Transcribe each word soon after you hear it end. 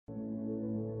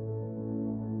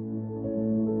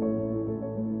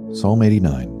Psalm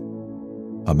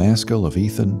 89. A Maskil of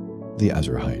Ethan the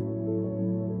Ezrahite.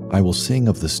 I will sing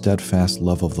of the steadfast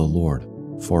love of the Lord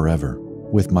forever.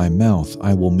 With my mouth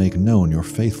I will make known your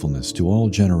faithfulness to all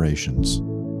generations.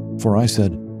 For I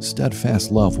said, steadfast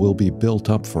love will be built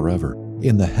up forever.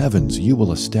 In the heavens you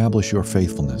will establish your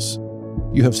faithfulness.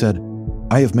 You have said,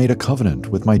 I have made a covenant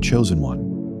with my chosen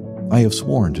one. I have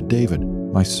sworn to David,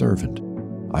 my servant.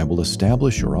 I will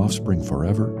establish your offspring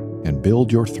forever and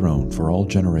build your throne for all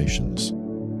generations.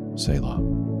 Selah.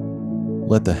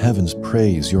 Let the heavens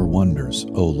praise your wonders,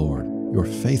 O Lord, your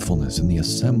faithfulness in the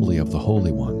assembly of the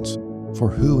holy ones. For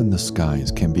who in the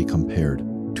skies can be compared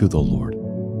to the Lord?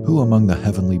 Who among the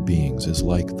heavenly beings is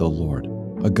like the Lord,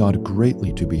 a God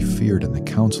greatly to be feared in the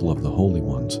council of the holy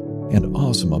ones, and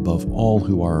awesome above all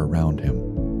who are around him?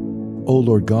 O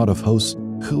Lord God of hosts,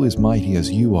 who is mighty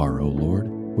as you are, O Lord,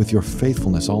 with your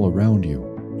faithfulness all around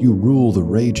you? You rule the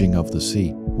raging of the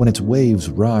sea. When its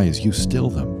waves rise, you still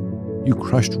them. You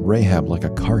crushed Rahab like a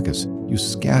carcass. You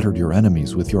scattered your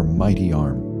enemies with your mighty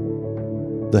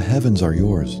arm. The heavens are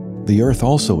yours. The earth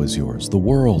also is yours, the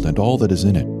world and all that is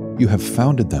in it. You have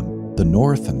founded them. The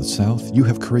north and the south, you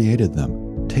have created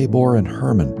them. Tabor and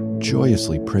Hermon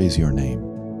joyously praise your name.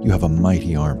 You have a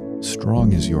mighty arm.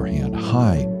 Strong is your hand,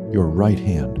 high your right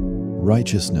hand.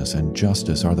 Righteousness and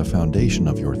justice are the foundation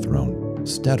of your throne.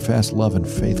 Steadfast love and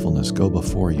faithfulness go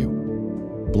before you.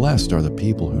 Blessed are the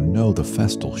people who know the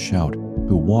festal shout,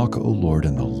 who walk, O Lord,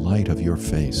 in the light of your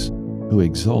face, who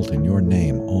exult in your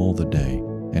name all the day,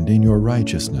 and in your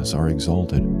righteousness are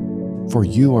exalted. For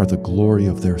you are the glory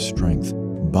of their strength.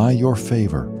 By your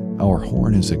favor our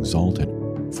horn is exalted.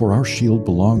 For our shield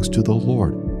belongs to the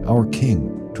Lord, our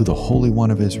King, to the Holy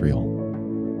One of Israel.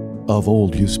 Of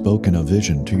old you spoke in a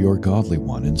vision to your godly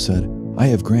one and said, I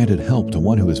have granted help to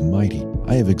one who is mighty.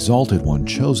 I have exalted one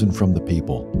chosen from the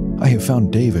people. I have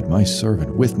found David my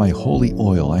servant. With my holy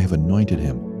oil I have anointed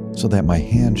him, so that my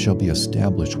hand shall be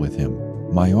established with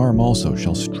him. My arm also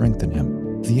shall strengthen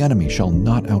him. The enemy shall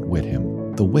not outwit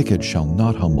him. The wicked shall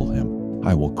not humble him.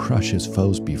 I will crush his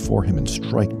foes before him and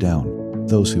strike down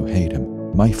those who hate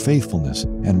him. My faithfulness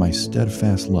and my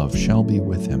steadfast love shall be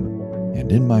with him,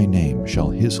 and in my name shall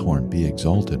his horn be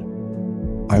exalted.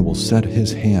 I will set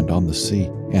his hand on the sea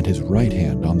and his right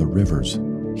hand on the rivers.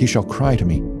 He shall cry to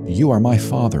me, You are my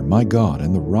Father, my God,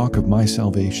 and the rock of my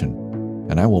salvation.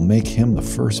 And I will make him the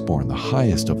firstborn, the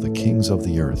highest of the kings of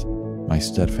the earth. My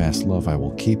steadfast love I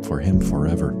will keep for him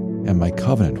forever, and my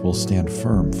covenant will stand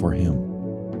firm for him.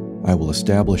 I will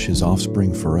establish his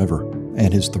offspring forever,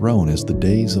 and his throne as the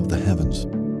days of the heavens.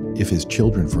 If his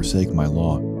children forsake my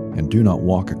law, and do not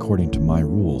walk according to my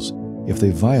rules, if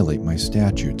they violate my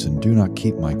statutes and do not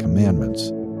keep my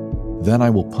commandments, then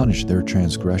I will punish their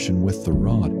transgression with the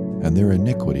rod and their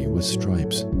iniquity with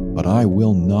stripes. But I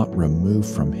will not remove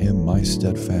from him my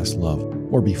steadfast love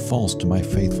or be false to my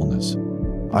faithfulness.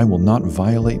 I will not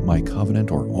violate my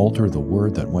covenant or alter the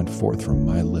word that went forth from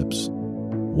my lips.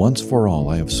 Once for all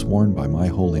I have sworn by my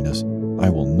holiness, I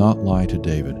will not lie to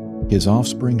David. His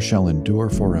offspring shall endure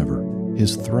forever,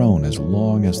 his throne as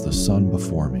long as the sun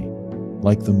before me.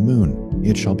 Like the moon,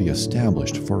 it shall be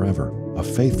established forever, a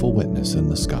faithful witness in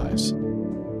the skies.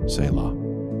 Selah.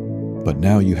 But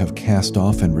now you have cast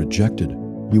off and rejected.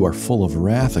 You are full of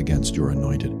wrath against your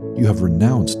anointed. You have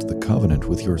renounced the covenant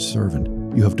with your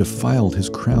servant. You have defiled his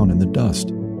crown in the dust.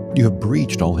 You have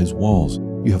breached all his walls.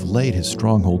 You have laid his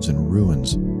strongholds in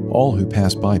ruins. All who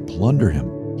pass by plunder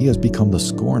him. He has become the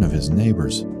scorn of his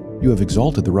neighbors. You have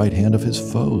exalted the right hand of his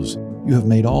foes. You have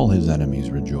made all his enemies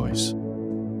rejoice.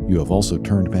 You have also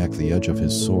turned back the edge of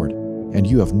his sword, and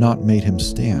you have not made him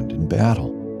stand in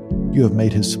battle. You have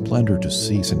made his splendor to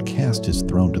cease and cast his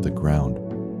throne to the ground.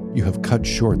 You have cut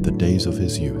short the days of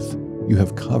his youth. You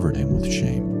have covered him with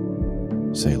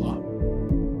shame. Selah.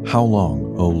 How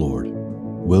long, O Lord,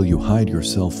 will you hide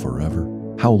yourself forever?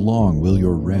 How long will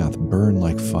your wrath burn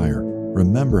like fire?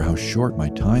 Remember how short my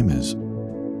time is.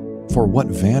 For what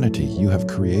vanity you have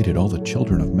created all the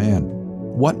children of man.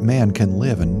 What man can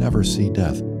live and never see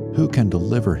death? Who can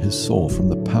deliver his soul from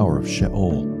the power of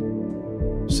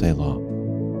Sheol? Selah.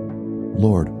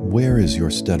 Lord, where is your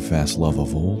steadfast love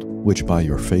of old, which by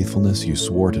your faithfulness you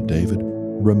swore to David?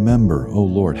 Remember, O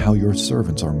Lord, how your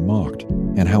servants are mocked,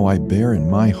 and how I bear in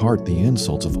my heart the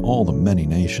insults of all the many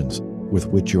nations, with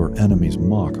which your enemies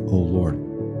mock, O Lord,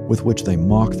 with which they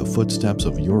mock the footsteps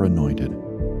of your anointed.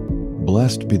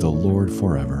 Blessed be the Lord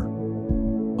forever.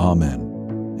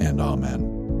 Amen and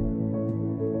amen.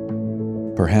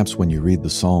 Perhaps when you read the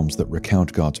Psalms that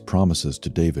recount God's promises to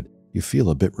David, you feel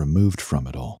a bit removed from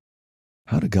it all.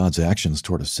 How do God's actions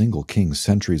toward a single king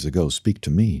centuries ago speak to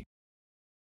me?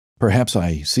 Perhaps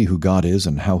I see who God is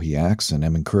and how he acts and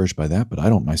am encouraged by that, but I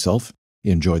don't myself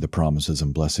enjoy the promises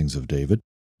and blessings of David,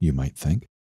 you might think.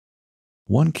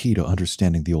 One key to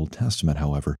understanding the Old Testament,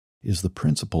 however, is the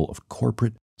principle of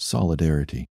corporate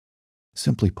solidarity.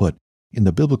 Simply put, in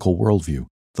the biblical worldview,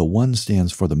 the one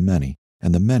stands for the many,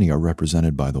 and the many are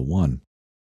represented by the one.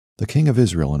 The king of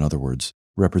Israel, in other words,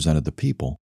 represented the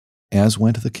people. As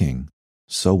went the king,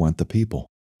 so went the people.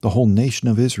 The whole nation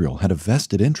of Israel had a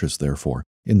vested interest, therefore,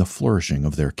 in the flourishing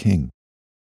of their king.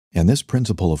 And this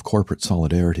principle of corporate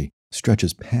solidarity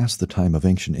stretches past the time of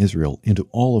ancient Israel into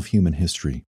all of human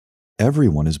history.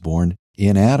 Everyone is born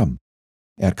in Adam.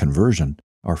 At conversion,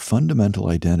 our fundamental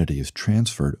identity is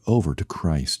transferred over to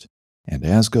Christ. And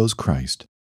as goes Christ,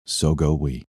 so go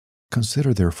we.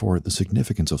 Consider, therefore, the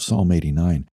significance of Psalm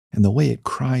 89 and the way it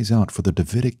cries out for the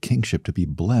Davidic kingship to be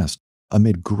blessed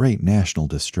amid great national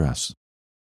distress.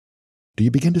 Do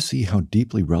you begin to see how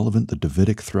deeply relevant the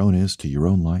Davidic throne is to your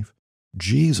own life?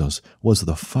 Jesus was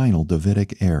the final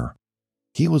Davidic heir.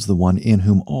 He was the one in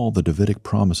whom all the Davidic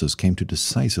promises came to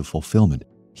decisive fulfillment.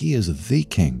 He is the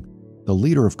king, the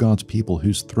leader of God's people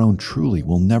whose throne truly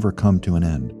will never come to an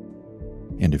end.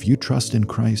 And if you trust in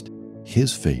Christ,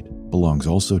 his fate belongs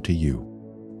also to you.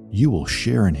 You will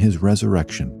share in his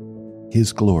resurrection,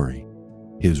 his glory,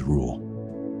 his rule.